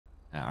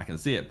I can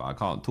see it, but I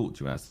can't talk to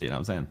you when I see it. You know what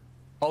I'm saying?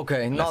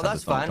 Okay, no,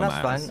 that's fine.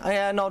 That's fine.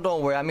 Yeah, no,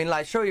 don't worry. I mean,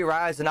 like, show your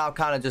eyes, and I'll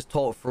kind of just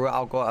talk through it.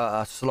 I'll go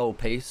at a slow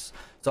pace.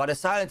 So I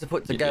decided to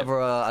put together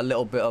a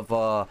little bit of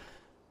a,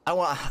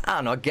 I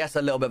don't know, I guess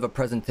a little bit of a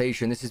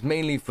presentation. This is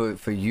mainly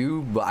for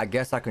you, but I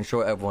guess I can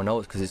show everyone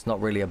else because it's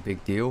not really a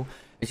big deal.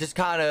 It's just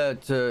kind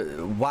of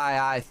to why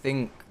I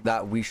think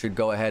that we should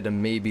go ahead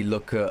and maybe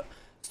look at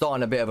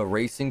starting a bit of a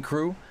racing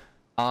crew.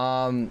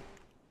 I'll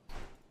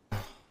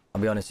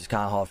be honest, it's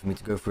kind of hard for me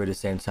to go through at the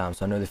same time,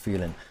 so I know the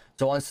feeling.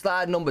 So on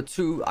slide number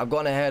 2, I've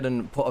gone ahead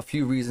and put a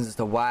few reasons as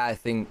to why I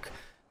think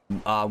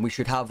we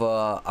should have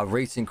a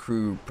racing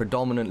crew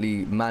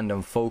predominantly manned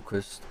and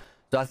focused.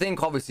 So I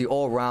think obviously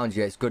all around,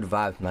 yeah, it's good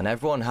vibes, man.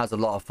 Everyone has a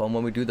lot of fun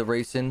when we do the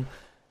racing.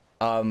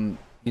 You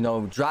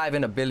know,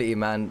 driving ability,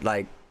 man,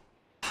 like,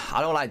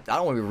 I don't want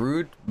to be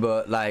rude,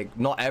 but like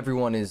not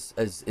everyone is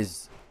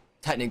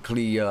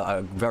technically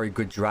a very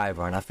good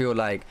driver, and I feel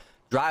like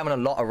driving a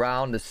lot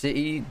around the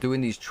city,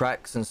 doing these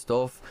tracks and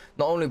stuff,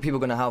 not only are people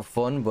going to have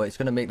fun, but it's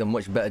going to make them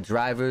much better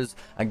drivers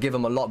and give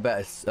them a lot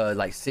better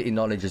like city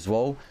knowledge as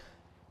well.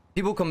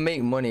 People can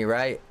make money,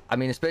 right? I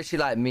mean, especially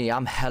like me,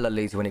 I'm hella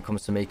lazy when it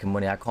comes to making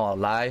money, I can't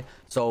lie.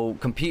 So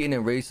competing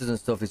in races and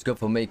stuff is good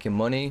for making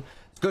money.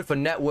 It's good for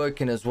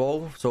networking as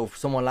well. So for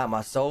someone like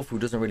myself who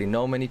doesn't really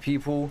know many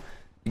people,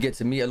 you get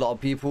to meet a lot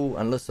of people.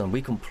 And listen,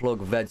 we can plug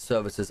VED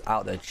services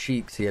out their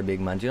cheeks here, big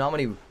man. Do you know how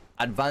many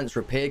advanced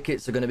repair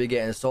kits are going to be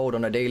getting sold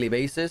on a daily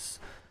basis?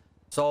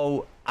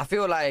 So I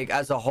feel like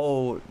as a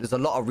whole, there's a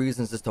lot of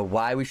reasons as to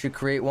why we should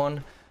create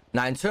one.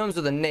 Now in terms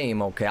of the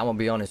name, okay, I'm gonna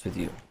be honest with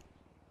you,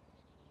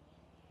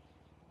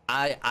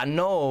 I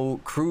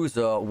know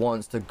Cruiser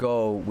wants to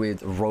go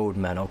with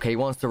Roadman, okay? He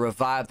wants to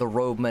revive the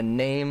Roadman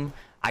name.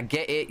 I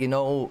get it, you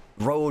know,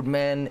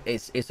 Roadman,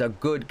 it's a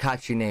good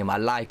catchy name. I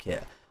like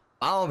it.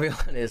 I'll be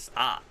honest,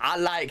 I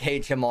like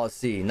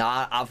HMRC.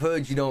 Now I've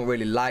heard you don't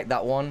really like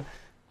that one.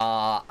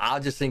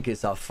 I just think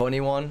it's a funny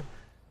one,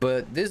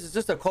 but this is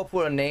just a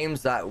couple of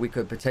names that we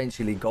could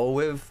potentially go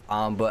with.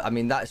 But I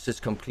mean, that's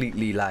just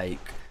completely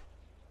like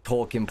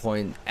talking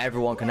point.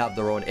 Everyone can have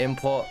their own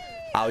input.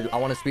 I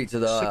want to speak to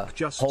the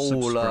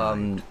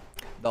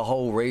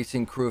whole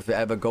racing crew if it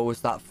ever goes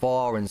that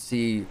far and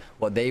see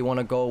what they want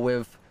to go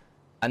with.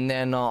 And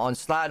then on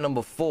slide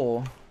number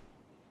 4,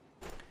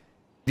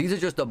 these are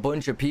just a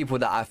bunch of people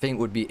that I think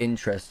would be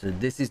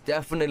interested. This is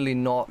definitely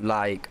not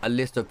like a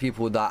list of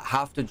people that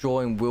have to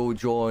join, will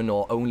join,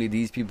 or only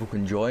these people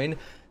can join.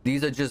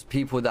 These are just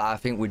people that I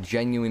think would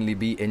genuinely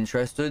be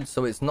interested.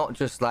 So it's not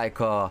just like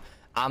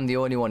I'm the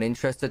only one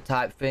interested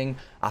type thing.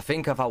 I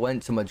think if I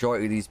went to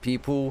majority of these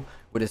people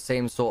with the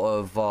same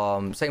sort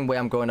of same way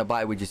I'm going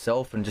about it with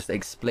yourself and just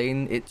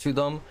explain it to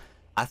them,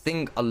 I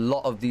think a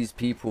lot of these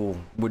people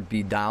would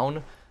be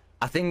down.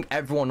 I think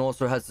everyone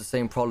also has the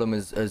same problem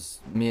as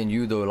me and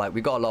you though. Like,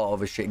 we got a lot of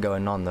other shit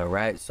going on though,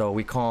 right? So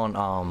we can't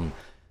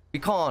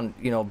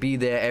you know, be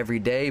there every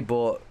day.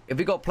 But if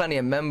we got plenty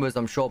of members,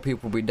 I'm sure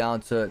people will be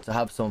down to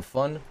have some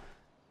fun.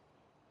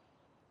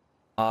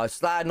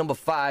 Slide number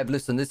 5,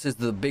 listen, this is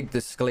the big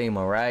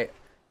disclaimer, right?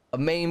 A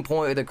main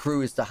point of the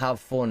crew is to have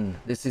fun.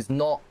 This is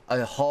not a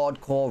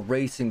hardcore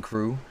racing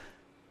crew,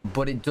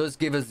 but it does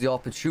give us the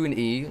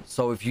opportunity.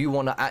 So if you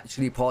want to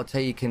actually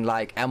partake in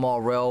like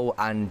MRL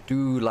and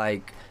do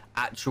like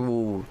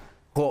actual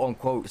quote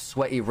unquote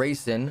sweaty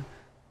racing,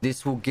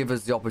 this will give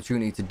us the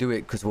opportunity to do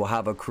it because we'll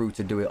have a crew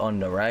to do it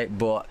under, right?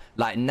 But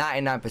like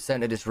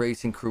 99% of this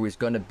racing crew is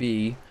going to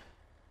be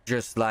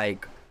just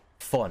like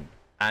fun.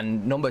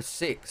 And number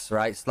 6,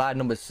 right, slide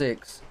number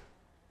 6,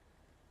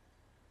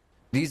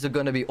 these are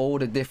going to be all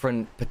the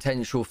different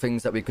potential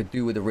things that we could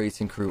do with the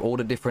racing crew, all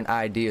the different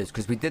ideas,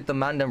 because we did the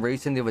Mandem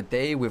racing the other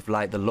day with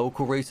like the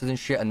local races and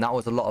shit, and that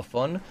was a lot of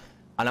fun.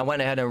 And I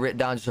went ahead and written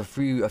down just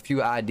a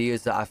few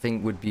ideas that I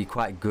think would be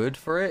quite good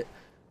for it.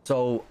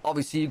 So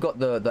obviously you got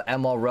the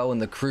MRL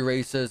and the crew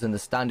races and the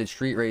standard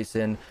street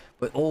racing,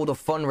 but all the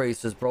fun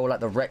races, bro, like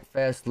the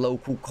Wreckfest,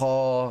 local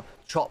car,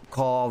 chop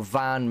car,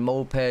 van,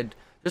 moped,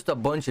 just a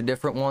bunch of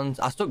different ones.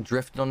 I stuck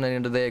drifting on the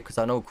end of there because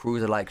I know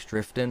Cruiser likes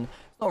drifting.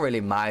 It's not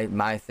really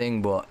my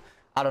thing, but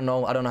I don't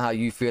know how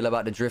you feel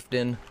about the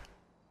drifting.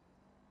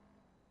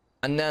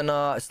 And then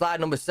slide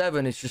number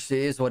 7, it's just, it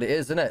is what it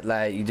is, isn't it?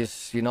 Like, you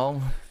just, you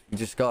know, you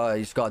just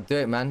gotta do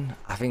it, man.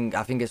 I think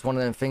it's one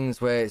of them things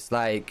where it's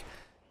like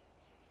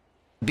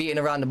beating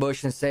around the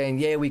bush and saying,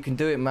 yeah, we can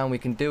do it, man, we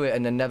can do it,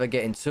 and then never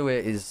getting to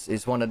it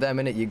is one of them,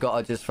 innit? You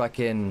gotta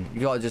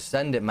just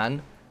send it,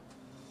 man.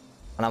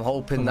 And I'm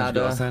hoping sometimes that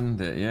you gotta send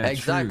it, yeah,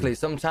 exactly. true.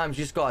 Sometimes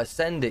you just gotta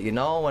send it, you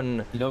know.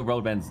 And you know,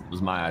 Roadman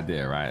was my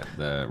idea, right?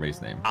 The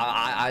race name.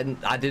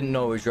 I didn't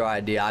know it was your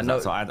idea. I know.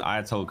 So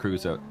I told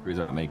Cruiser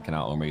making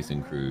our own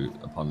racing crew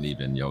upon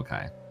leaving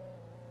Yokai.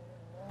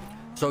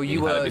 So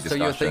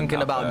you're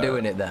thinking about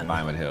doing it then?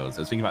 Vinewood Hills.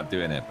 I was thinking about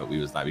doing it, but we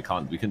was like, we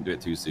couldn't do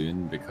it too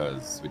soon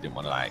because we didn't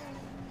want to like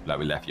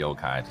we left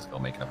Yokai just go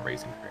make another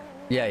racing crew.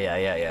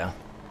 Yeah.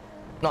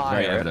 No, it's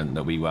very evident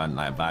that we weren't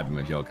like vibing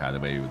with Yokai the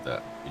way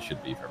that we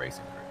should be for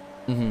racing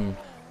crew.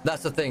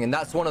 That's the thing, and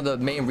that's one of the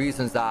main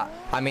reasons that,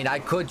 I mean, I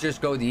could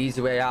just go the easy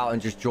way out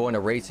and just join a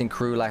racing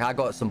crew. Like, I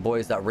got some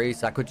boys that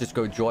race, I could just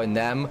go join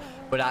them,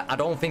 but I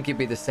don't think it'd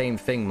be the same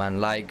thing, man.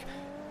 Like,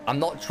 I'm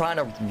not trying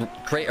to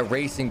create a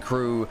racing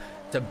crew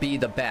to be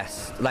the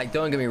best. Like,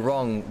 don't get me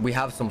wrong, we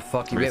have some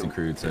fucking racing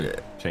crew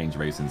to change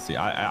racing scene.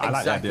 I exactly.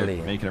 like the idea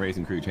of making a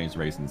racing crew change the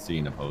racing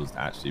scene opposed to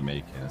actually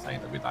making a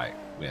saying that we'd like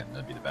win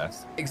and be the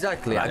best.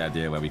 Exactly. I like the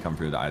idea where we come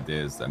through the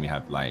ideas and we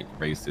have like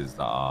races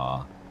that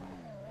are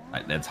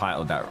like they're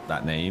titled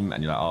that name,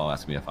 and you're like, oh,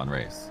 that's gonna be a fun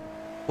race.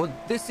 Well,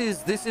 this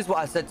is what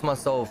I said to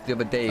myself the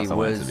other day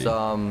was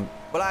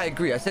well, I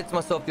agree. I said to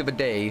myself the other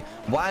day,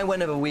 why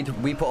whenever we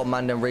put on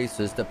Mandem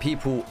races, the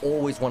people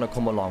always want to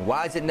come along?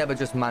 Why is it never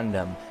just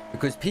Mandem?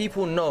 Because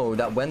people know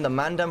that when the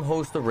Mandem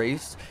hosts a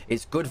race,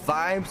 it's good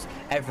vibes,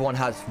 everyone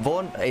has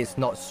fun, it's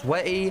not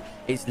sweaty,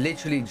 it's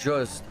literally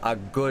just a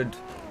good,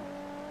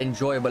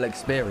 enjoyable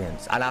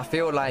experience. And I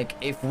feel like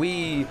if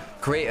we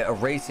create a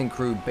racing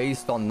crew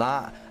based on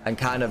that and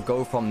kind of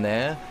go from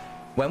there,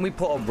 when we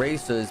put up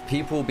races,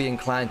 people will be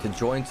inclined to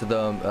join to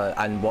them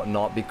and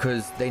whatnot,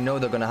 because they know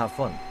they're going to have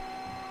fun.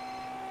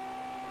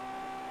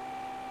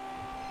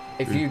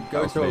 If you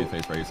go to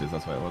face races,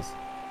 that's what it was.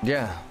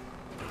 Yeah.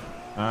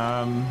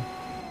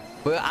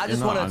 But I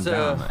just wanted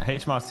to.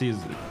 HMRC is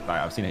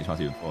like, I've seen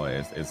HMRC before.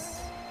 It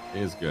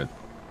is good.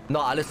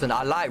 No, listen,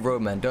 I like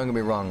Roman. Don't get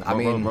me wrong. I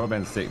mean,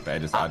 Robin's sick, but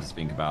I just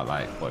think about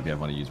like, what if you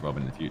ever want to use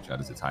Robin in the future?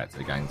 Does it tie it to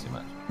the gang too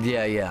much?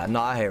 Yeah. No,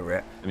 I hear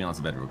it. Let me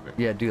answer bed real quick.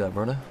 Yeah, do that,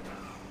 brother.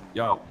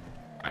 Yo,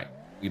 right,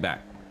 we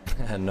back.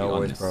 No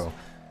worries, bro.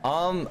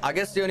 I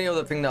guess the only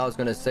other thing that I was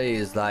gonna say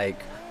is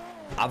like,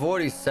 I've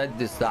already said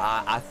this,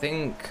 that I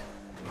think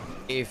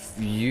if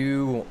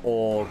you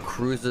or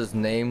Cruz's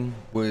name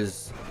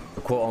was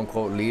the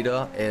quote-unquote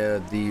leader,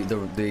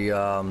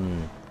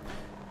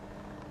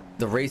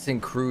 the racing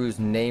crew's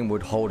name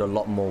would hold a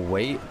lot more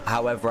weight.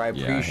 However, I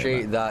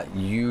appreciate that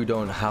you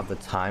don't have the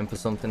time for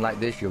something like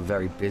this. You're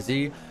very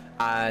busy.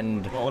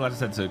 And well, all I just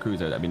said to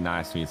Cruiser, it'd be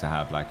nice for me to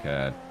have like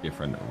a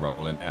different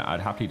role in it. I'd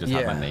happily just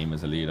have my name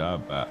as a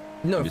leader, but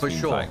no, for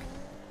sure. Like,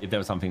 if there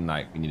was something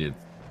like we needed,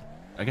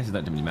 I guess it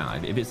doesn't really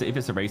matter. If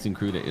it's a racing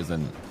crew that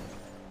isn't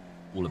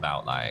all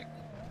about like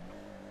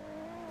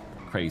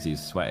crazy,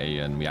 sweaty,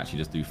 and we actually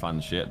just do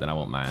fun shit, then I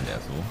won't mind it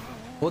at all.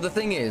 Well, the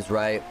thing is,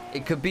 right?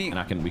 It could be,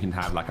 and we can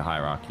have like a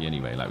hierarchy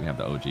anyway. Like we have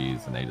the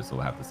OGs, and they just all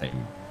have the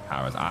same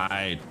power as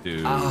I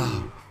do.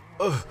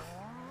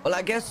 Well,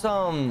 I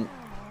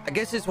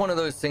guess it's one of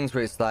those things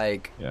where it's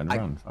like,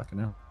 fucking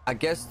hell. I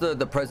guess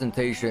the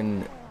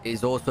presentation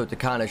is also to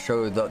kind of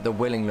show the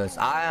willingness.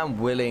 I am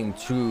willing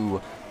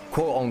to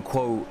quote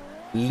unquote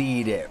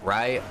lead it,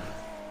 right?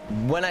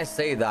 When I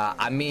say that,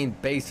 I mean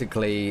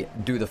basically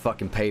do the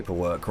fucking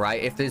paperwork,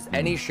 right? If there's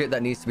any shit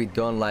that needs to be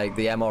done, like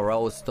the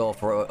MRL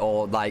stuff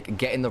or like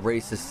getting the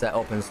races set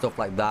up and stuff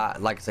like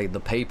that, like I say, the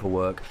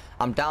paperwork,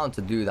 I'm down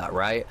to do that,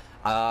 right?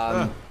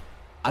 I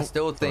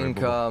still think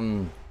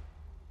the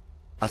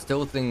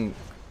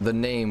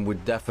name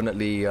would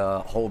definitely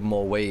hold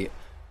more weight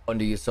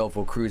under yourself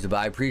or Cruiser, but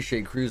I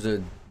appreciate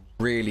Cruiser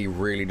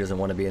really doesn't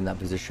want to be in that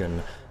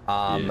position.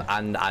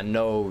 And I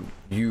know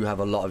you have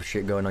a lot of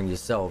shit going on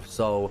yourself,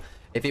 so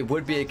if it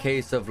would be a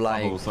case of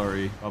like Bubble,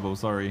 sorry.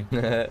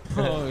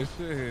 Oh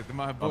shit,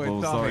 my boy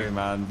Bubble, Tommy. sorry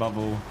man,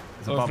 Bubble.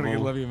 It's a bubble. I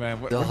love you,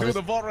 man. We're through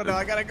the vault right now.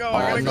 I gotta go.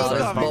 I gotta go,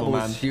 Tommy.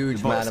 Bubble's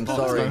huge, man. I'm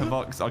sorry.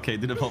 Okay,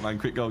 do the vault, man.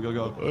 Quick, go. I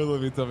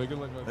love you, Tommy. Good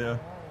luck, man.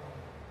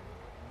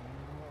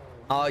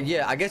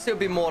 Yeah, I guess it would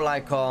be more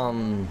like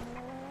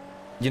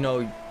you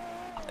know,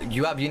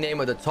 you have your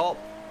name at the top,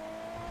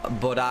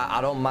 but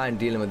I don't mind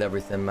dealing with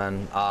everything,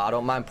 man. I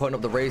don't mind putting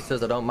up the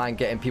races. I don't mind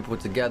getting people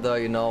together,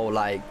 you know,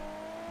 like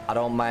I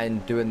don't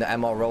mind doing the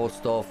MRO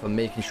stuff and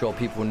making sure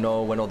people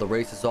know when all the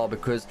races are,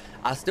 because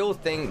I still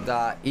think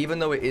that even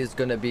though it is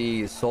going to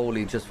be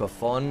solely just for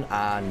fun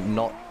and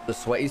not the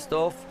sweaty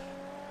stuff,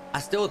 I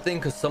still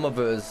think of some of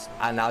us,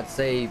 and I'd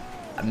say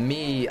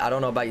me, I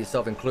don't know about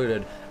yourself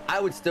included, I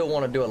would still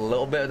want to do a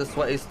little bit of the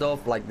sweaty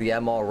stuff, like the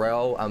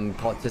MRL and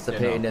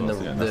participating in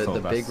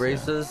the big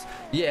races.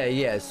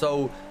 Yeah.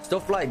 So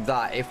stuff like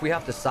that, if we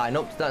have to sign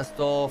up to that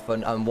stuff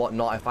and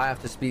whatnot, if I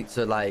have to speak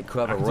to like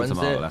whoever runs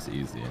it, that's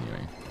easy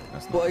anyway.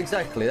 Well,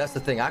 exactly, that's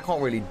the thing. I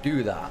can't really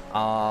do that,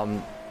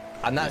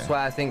 and that's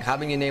why I think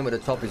having your name at the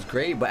top is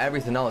great, but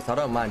everything else I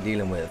don't mind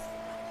dealing with.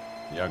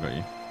 Yeah, I got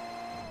you.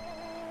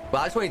 But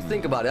I just want you to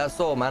think about it. That's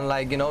all, man.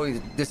 Like, you know,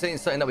 this ain't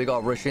something that we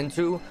gotta rush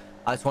into.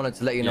 I just wanted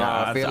to let you know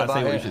how I feel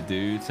about it. What we should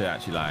do to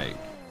actually like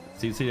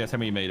see tell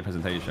me you made a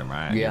presentation,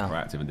 right? And you're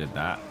proactive and did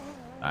that.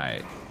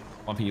 Like,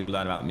 one thing you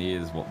learn about me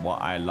is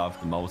what I love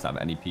the most out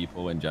of any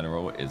people in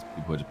general is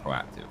people who are just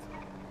proactive.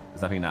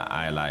 There's something that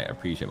I like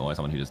appreciate more,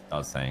 someone who just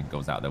does something,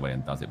 goes out their way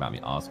and does it without me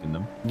asking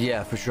them.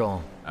 Yeah, for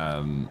sure.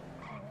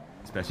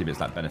 Especially if it's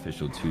like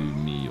beneficial to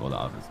me or the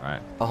others,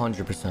 right?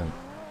 100%.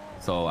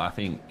 So I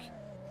think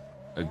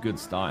a good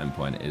starting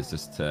point is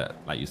just to,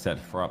 like you said,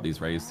 throw up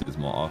these races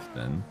more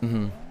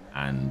often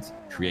and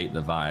create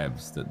the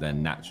vibes that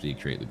then naturally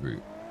create the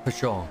group. For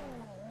sure.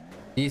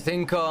 You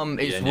think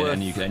it's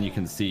worth? And you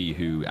can see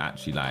who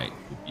actually like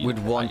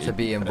would want to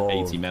be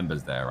involved. 80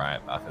 members there, right?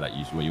 But I feel like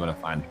you want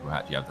to find people who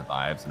actually have the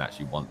vibes and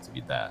actually want to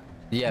be there.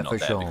 Yeah, for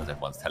sure. Because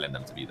everyone's telling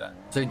them to be there.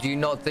 So do you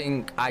not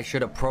think I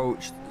should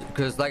approach?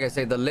 Because like I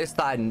said, the list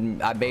that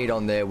I made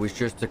on there was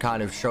just to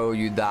kind of show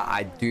you that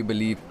I do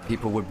believe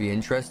people would be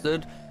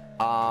interested.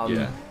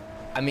 Yeah.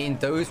 I mean,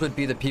 those would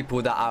be the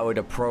people that I would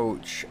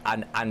approach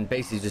and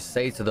basically just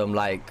say to them,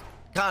 like,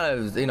 kind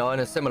of, you know,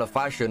 in a similar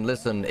fashion,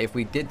 listen, if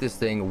we did this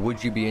thing,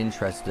 would you be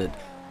interested?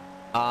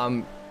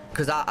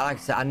 Because like I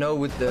said, I know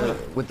with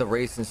the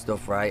racing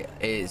stuff, right,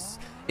 it's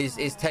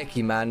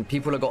techie, man.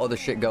 People have got other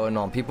shit going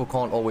on. People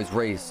can't always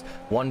race.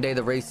 One day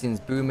the racing's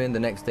booming, the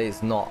next day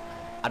it's not.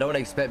 I don't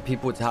expect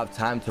people to have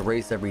time to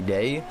race every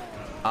day,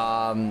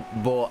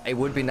 but it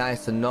would be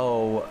nice to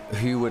know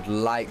who would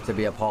like to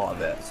be a part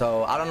of it.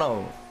 So I don't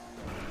know.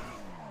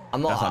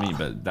 I'm not. That's what I mean,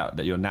 but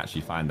that you'll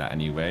naturally find that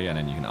anyway, and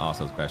then you can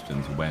ask those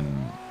questions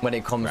when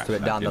it comes to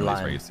it down the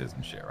line. Races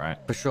and shit, right?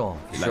 For sure.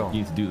 You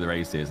need to do the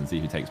races and see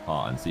who takes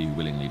part and see who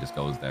willingly just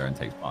goes there and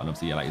takes part. And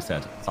obviously, yeah, like you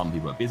said, some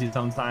people are busy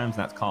sometimes,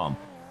 and that's calm.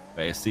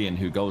 But it's seeing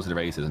who goes to the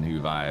races and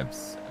who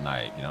vibes, and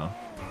like, you know.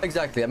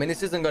 Exactly. I mean,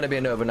 this isn't going to be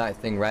an overnight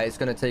thing, right? It's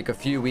going to take a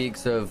few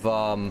weeks of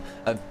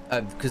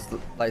because,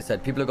 like I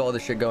said, people have got all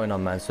this shit going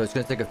on, man. So it's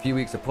going to take a few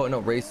weeks of putting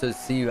up races,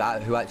 see who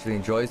actually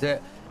enjoys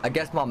it. I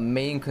guess my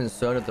main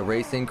concern of the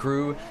racing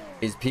crew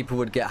is people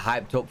would get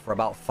hyped up for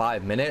about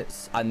 5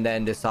 minutes and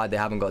then decide they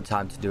haven't got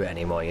time to do it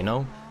anymore, you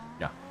know?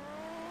 Yeah.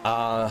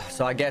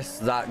 So I guess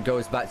that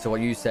goes back to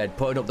what you said,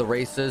 putting up the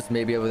races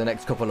maybe over the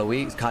next couple of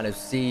weeks, kind of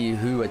see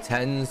who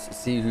attends,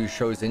 see who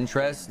shows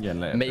interest,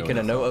 making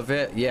a note of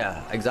it.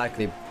 Yeah,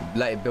 exactly.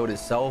 Let it build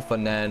itself,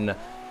 and then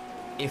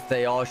if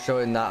they are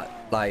showing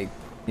that, like,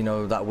 you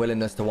know, that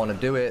willingness to want to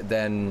do it,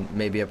 then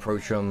maybe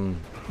approach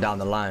them down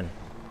the line.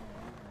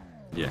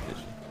 Yeah.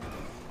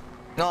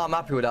 No, I'm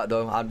happy with that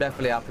though. I'm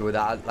definitely happy with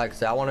that. Like I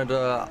said, I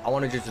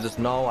wanted you to just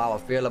know how I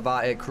feel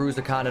about it.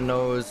 Cruiser kind of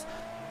knows.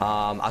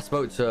 I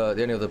spoke to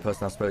the only other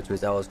person I spoke to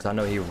is Els, because I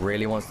know he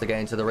really wants to get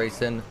into the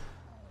racing.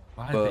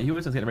 But he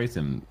wants to get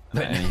racing,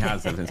 and he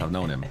has ever since I've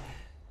known him.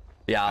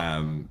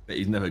 Yeah. But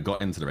he's never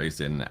got into the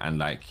racing, and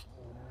like.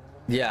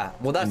 Yeah,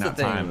 well, that's the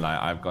thing. Time, like,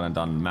 I've gone and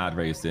done mad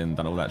racing,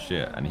 done all that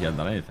shit, and he hasn't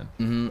done anything.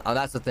 And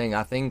that's the thing.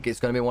 I think it's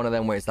gonna be one of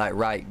them where it's like,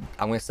 right,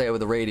 I'm gonna say it over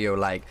the radio,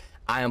 like,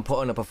 I am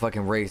putting up a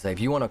fucking race. Like, if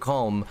you want to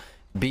come,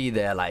 be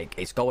there. Like,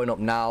 it's going up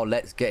now.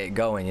 Let's get it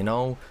going, you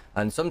know?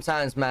 And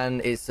sometimes,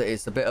 man, it's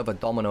a bit of a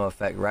domino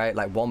effect, right?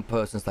 Like, one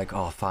person's like,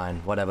 oh, fine,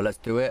 whatever, let's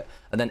do it.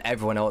 And then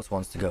everyone else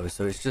wants to go.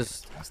 So it's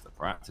just... That's the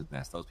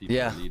proactiveness. Those people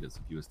are leaders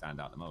and people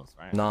stand out the most,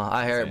 right? No,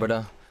 I hear it,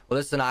 brother. Well,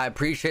 listen, I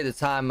appreciate the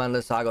time, man.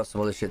 Listen, I got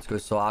some other shit to go,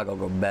 so I gotta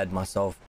go to bed myself.